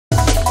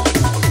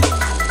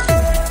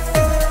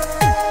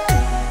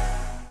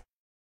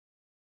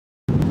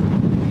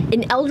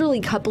An elderly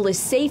couple is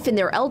safe in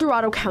their El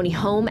Dorado County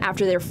home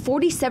after their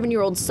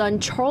 47-year-old son,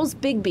 Charles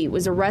Bigby,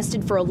 was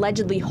arrested for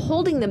allegedly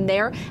holding them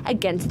there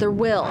against their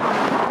will.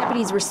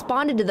 Deputies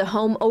responded to the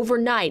home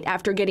overnight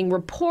after getting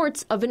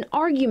reports of an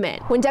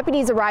argument. When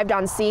deputies arrived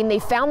on scene, they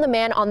found the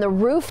man on the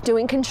roof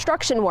doing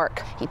construction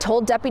work. He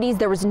told deputies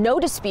there was no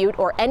dispute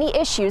or any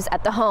issues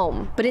at the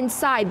home. But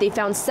inside, they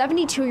found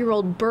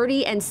 72-year-old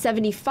Bertie and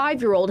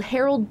 75-year-old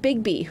Harold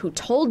Bigby, who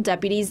told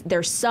deputies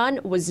their son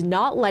was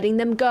not letting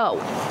them go.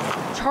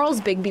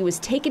 Charles Bigby was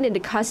taken into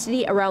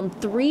custody around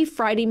 3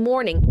 Friday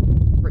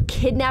morning for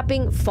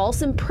kidnapping,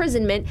 false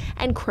imprisonment,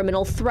 and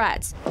criminal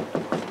threats.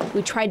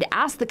 We tried to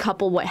ask the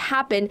couple what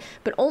happened,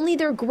 but only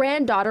their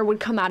granddaughter would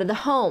come out of the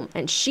home,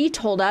 and she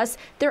told us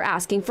they're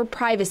asking for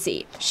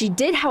privacy. She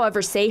did,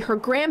 however, say her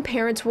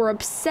grandparents were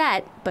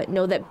upset, but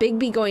know that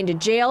Bigby going to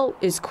jail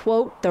is,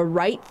 quote, the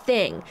right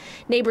thing.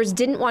 Neighbors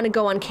didn't want to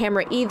go on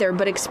camera either,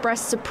 but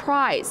expressed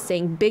surprise,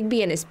 saying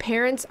Bigby and his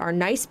parents are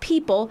nice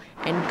people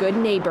and good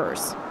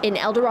neighbors. In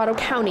El Dorado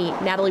County,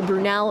 Natalie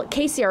Brunel,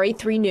 KCRA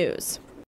 3 News.